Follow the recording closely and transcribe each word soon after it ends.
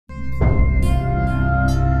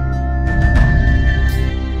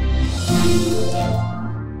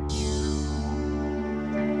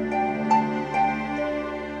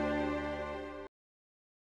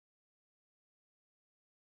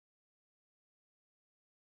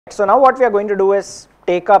So now what we are going to do is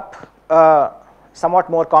take up a somewhat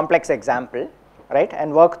more complex example, right,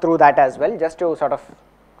 and work through that as well, just to sort of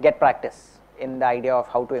get practice in the idea of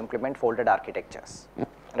how to implement folded architectures,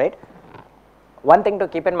 right. One thing to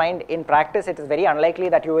keep in mind, in practice it is very unlikely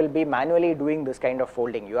that you will be manually doing this kind of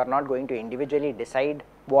folding. You are not going to individually decide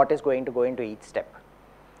what is going to go into each step.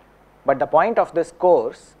 But the point of this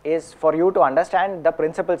course is for you to understand the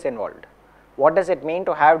principles involved. What does it mean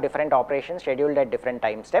to have different operations scheduled at different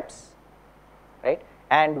time steps, right?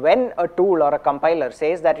 And when a tool or a compiler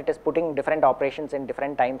says that it is putting different operations in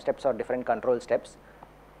different time steps or different control steps,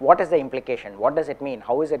 what is the implication? What does it mean?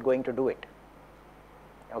 How is it going to do it?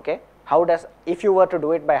 Okay? How does, if you were to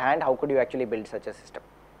do it by hand, how could you actually build such a system?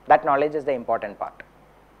 That knowledge is the important part.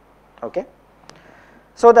 Okay?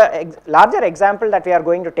 So the larger example that we are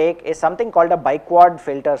going to take is something called a Biquad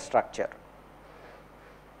filter structure.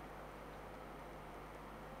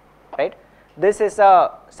 Right? This is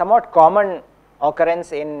a somewhat common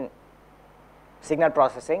occurrence in signal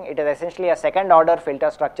processing. It is essentially a second order filter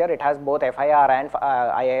structure. It has both FIR and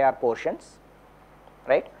IIR portions,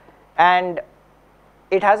 right, and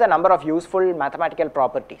it has a number of useful mathematical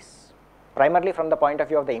properties. Primarily from the point of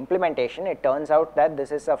view of the implementation, it turns out that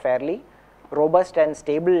this is a fairly robust and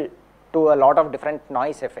stable to a lot of different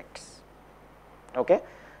noise effects. Okay.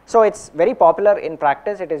 So it's very popular in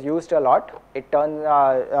practice, it is used a lot. It turns,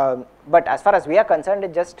 but as far as we are concerned,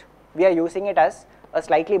 we are using it as a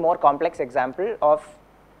slightly more complex example of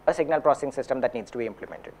a signal processing system that needs to be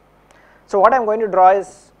implemented. So what I am going to draw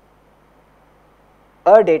is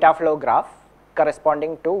a data flow graph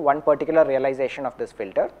corresponding to one particular realization of this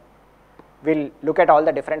filter. We will look at all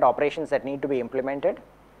the different operations that need to be implemented.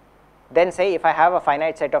 Then say if I have a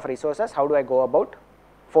finite set of resources, how do I go about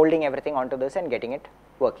folding everything onto this and getting it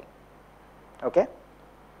working. Okay.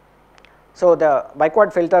 So the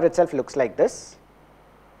Biquad filter itself looks like this.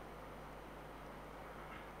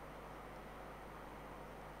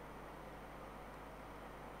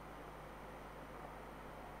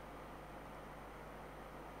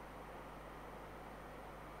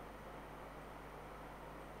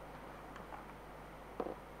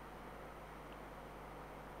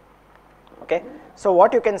 Okay. So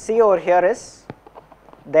what you can see over here is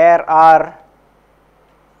there are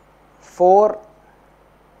 4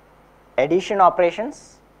 addition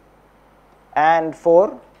operations and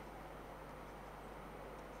 4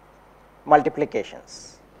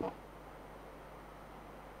 multiplications.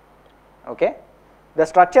 Okay. The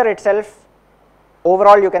structure itself,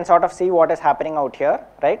 overall you can sort of see what is happening out here,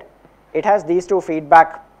 right. It has these 2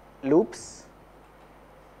 feedback loops,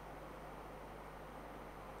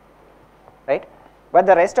 right, but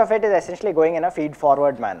the rest of it is essentially going in a feed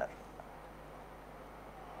forward manner.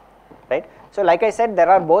 Right. So like I said, there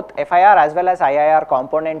are both FIR as well as IIR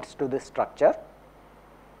components to this structure,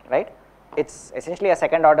 right. It is essentially a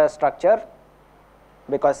second order structure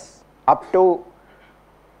because up to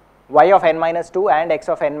y of n minus 2 and x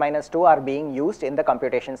of n minus 2 are being used in the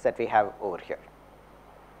computations that we have over here.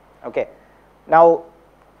 Okay. Now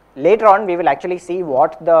later on we will actually see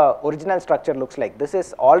what the original structure looks like. This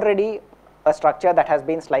is already a structure that has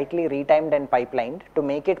been slightly retimed and pipelined to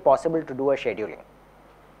make it possible to do a scheduling.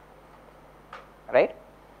 Right.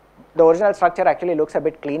 The original structure actually looks a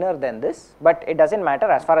bit cleaner than this, but it does not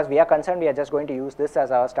matter. As far as we are concerned, we are just going to use this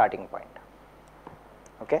as our starting point.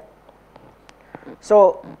 Okay.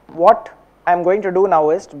 So what I am going to do now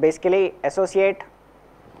is to basically associate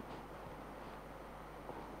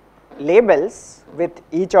labels with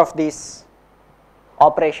each of these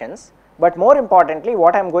operations, but more importantly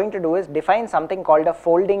what I am going to do is define something called a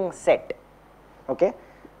folding set. Okay.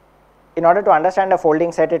 In order to understand a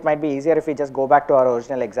folding set, it might be easier if we just go back to our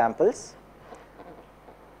original examples.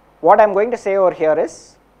 What I am going to say over here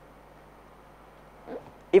is,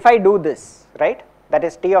 if I do this, right, that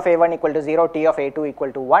is t of a1 equal to 0, t of a2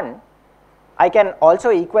 equal to 1, I can also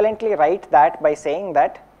equivalently write that by saying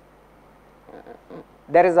that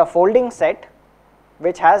there is a folding set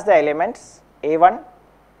which has the elements a1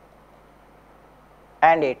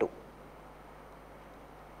 and a2.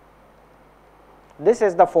 This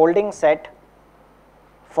is the folding set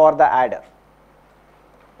for the adder.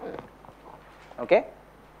 Okay.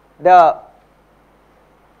 The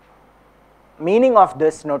meaning of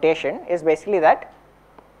this notation is basically that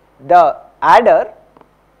the adder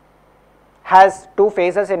has 2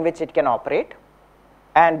 phases in which it can operate,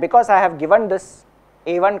 and because I have given this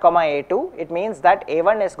a1 comma a2, it means that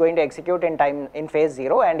a1 is going to execute in phase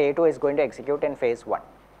 0 and a2 is going to execute in phase 1.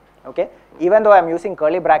 Okay. Even though I am using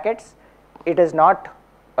curly brackets, it is not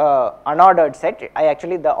unordered set.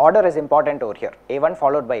 The order is important over here, a1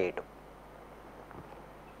 followed by a2.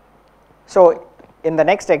 So in the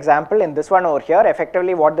next example, in this one over here,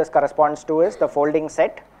 effectively what this corresponds to is the folding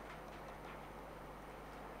set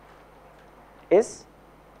is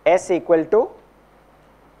S equal to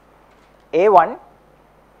A1.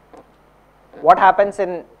 What happens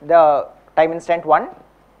in the time instant 1?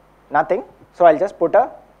 Nothing. So, I will just put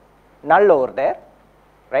a null over there,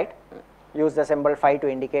 right, use the symbol phi to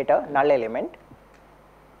indicate a null element,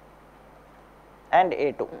 and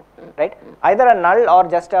A2, right, either a null or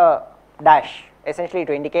just a dash, essentially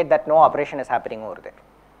to indicate that no operation is happening over there.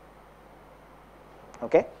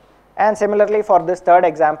 Okay. And similarly for this third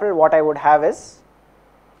example, what I would have is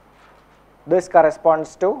this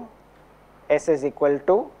corresponds to S is equal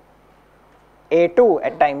to A2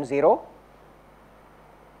 at time 0,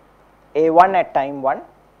 A1 at time 1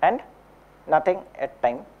 and nothing at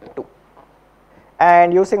time 2.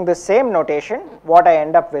 And using the same notation, what I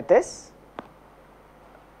end up with is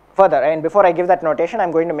further, and before I give that notation, I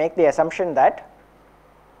am going to make the assumption that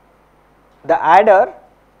the adder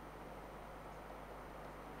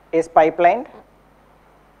is pipelined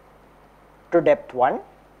to depth 1,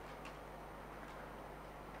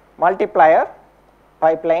 multiplier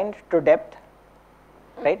pipelined to depth,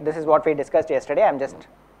 right, this is what we discussed yesterday. I am just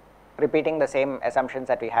repeating the same assumptions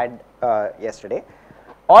that we had yesterday.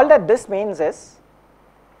 All that this means is,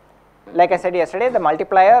 like I said yesterday, the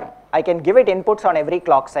multiplier, I can give it inputs on every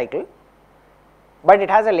clock cycle, but it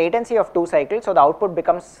has a latency of 2 cycles, so the output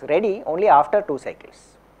becomes ready only after 2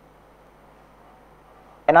 cycles.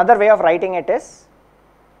 Another way of writing it is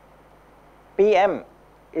Pm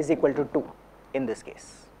is equal to 2 in this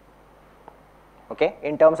case, okay,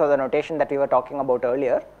 in terms of the notation that we were talking about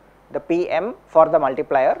earlier, the Pm for the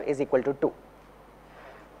multiplier is equal to 2,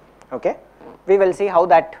 okay. We will see how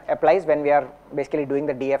that applies when we are basically doing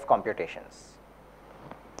the DF computations.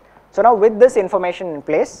 So now with this information in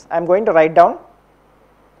place, I am going to write down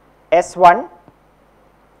S1,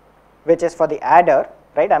 which is for the adder,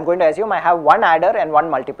 right. I am going to assume I have one adder and one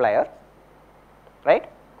multiplier, right,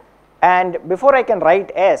 and before I can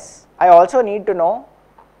write S, I also need to know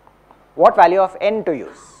what value of n to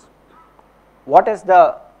use. What is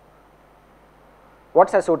the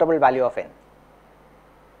suitable value of n?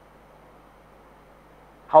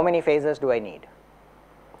 How many phases do I need?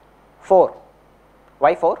 4.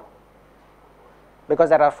 Why 4? Because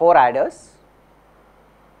there are 4 adders.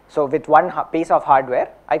 So with one piece of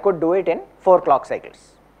hardware, I could do it in 4 clock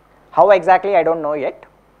cycles. How exactly, I do not know yet,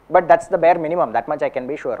 but that is the bare minimum, that much I can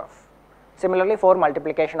be sure of. Similarly, 4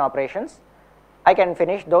 multiplication operations, I can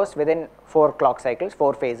finish those within 4 clock cycles,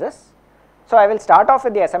 4 phases. So I will start off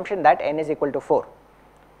with the assumption that n is equal to 4.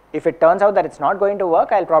 If it turns out that it is not going to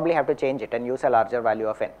work, I will probably have to change it and use a larger value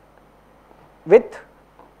of n. With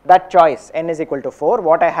that choice, n is equal to 4,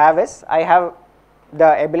 what I have is, I have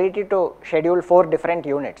the ability to schedule 4 different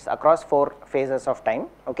units across 4 phases of time,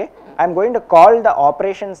 okay. I am going to call the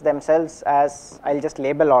operations themselves as, I will just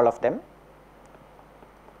label all of them.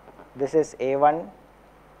 This is A1,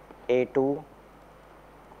 A2,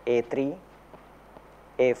 A3,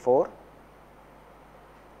 A4,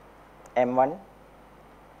 M1,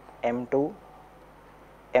 M2,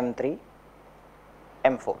 M3,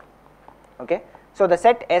 M4, okay. So the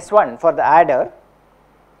set S1 for the adder,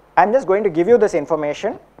 I am just going to give you this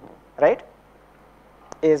information, right,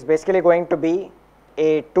 is basically going to be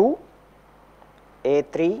A2,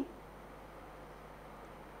 A3,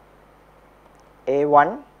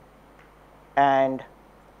 A1 and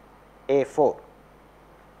A4.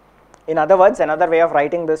 In other words, another way of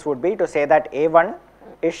writing this would be to say that A1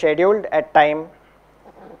 is scheduled at time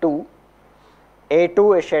 2,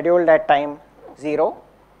 A2 is scheduled at time 0,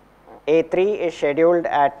 A3 is scheduled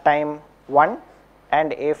at time 1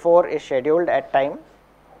 and A4 is scheduled at time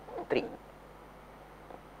 3.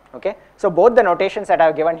 Okay. So both the notations that I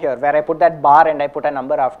have given here, where I put that bar and I put a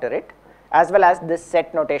number after it, as well as this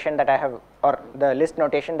set notation that I have, or the list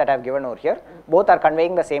notation that I have given over here, both are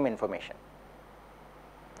conveying the same information.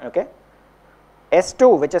 Okay.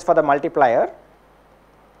 S2, which is for the multiplier,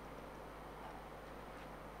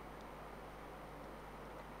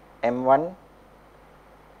 M1,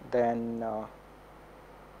 then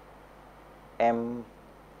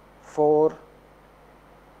M4,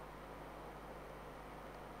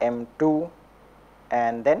 M2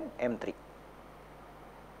 and then M3,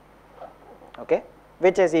 okay,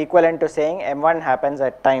 which is equivalent to saying M1 happens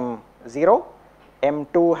at time 0,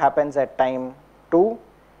 M2 happens at time 2,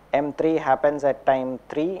 M3 happens at time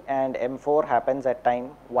 3 and M4 happens at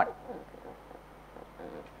time 1.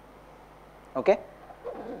 Okay.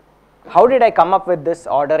 How did I come up with this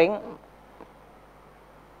ordering?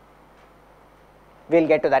 We will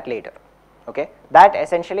get to that later. Okay, that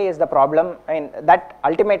essentially is the problem. I mean, that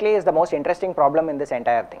ultimately is the most interesting problem in this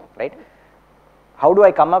entire thing, right? How do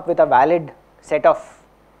I come up with a valid set of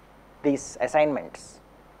these assignments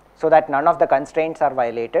so that none of the constraints are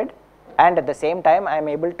violated, and at the same time I am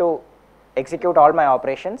able to execute all my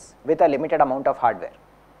operations with a limited amount of hardware,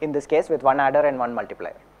 in this case with one adder and one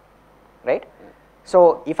multiplier, right?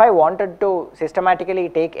 So, if I wanted to systematically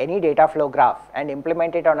take any data flow graph and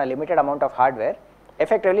implement it on a limited amount of hardware,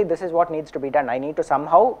 effectively this is what needs to be done. I need to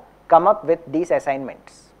somehow come up with these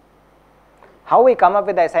assignments. How we come up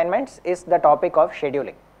with the assignments is the topic of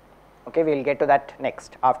scheduling. Okay, we will get to that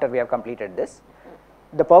next after we have completed this.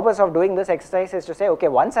 The purpose of doing this exercise is to say, okay,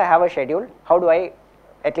 once I have a schedule, how do I,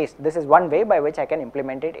 at least this is one way by which I can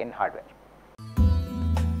implement it in hardware.